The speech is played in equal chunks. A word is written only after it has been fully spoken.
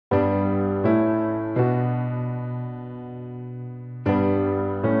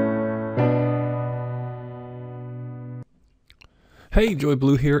Hey, Joy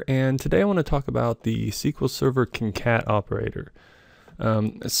Blue here, and today I want to talk about the SQL Server Concat operator.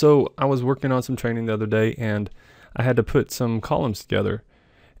 So I was working on some training the other day, and I had to put some columns together.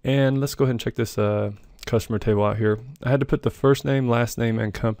 And let's go ahead and check this customer table out here. I had to put the first name, last name,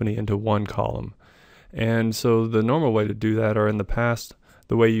 and company into one column. And so the normal way to do that, or in the past,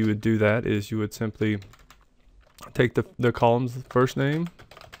 the way you would do that is you would simply take the columns, first name,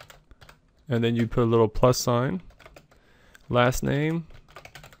 and then you put a little plus sign, last name,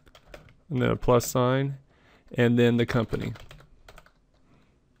 and then a plus sign, and then the company.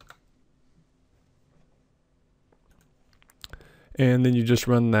 And then you just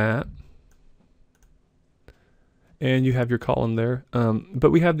run that, and you have your column there.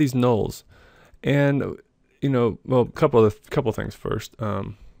 But we have these nulls, and well, couple things first. Let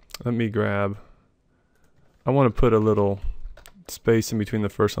me grab. I want to put a little space in between the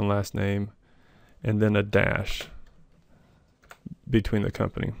first and last name, and then a dash between the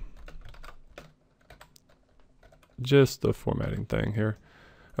company. Just the formatting thing here.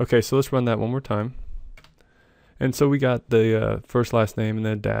 Okay, so let's run that one more time. And so we got the first, last name, and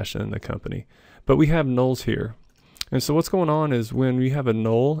then a dash, and then the company. But we have nulls here. And so what's going on is when you have a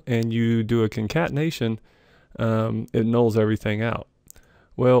null and you do a concatenation, it nulls everything out.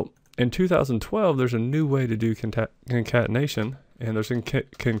 Well, in 2012, there's a new way to do concatenation, and there's a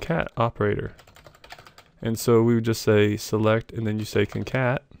concat operator. And so we would just say select, and then you say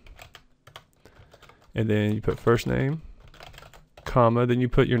concat, and then you put first name, comma, then you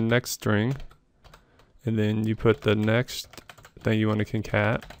put your next string, and then you put the next thing you want to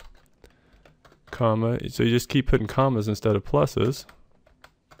concat, comma. So you just keep putting commas instead of pluses.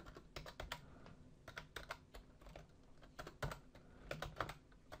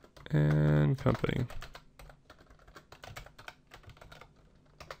 And company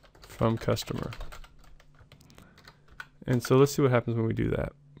from customer. And so let's see what happens when we do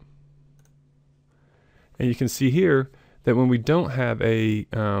that. And you can see here that when we don't have a,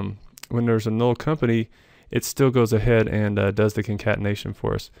 when there's a null company, it still goes ahead and does the concatenation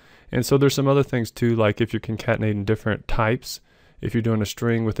for us. And so there's some other things too, like if you're concatenating different types, if you're doing a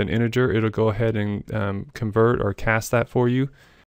string with an integer, it'll go ahead and convert or cast that for you.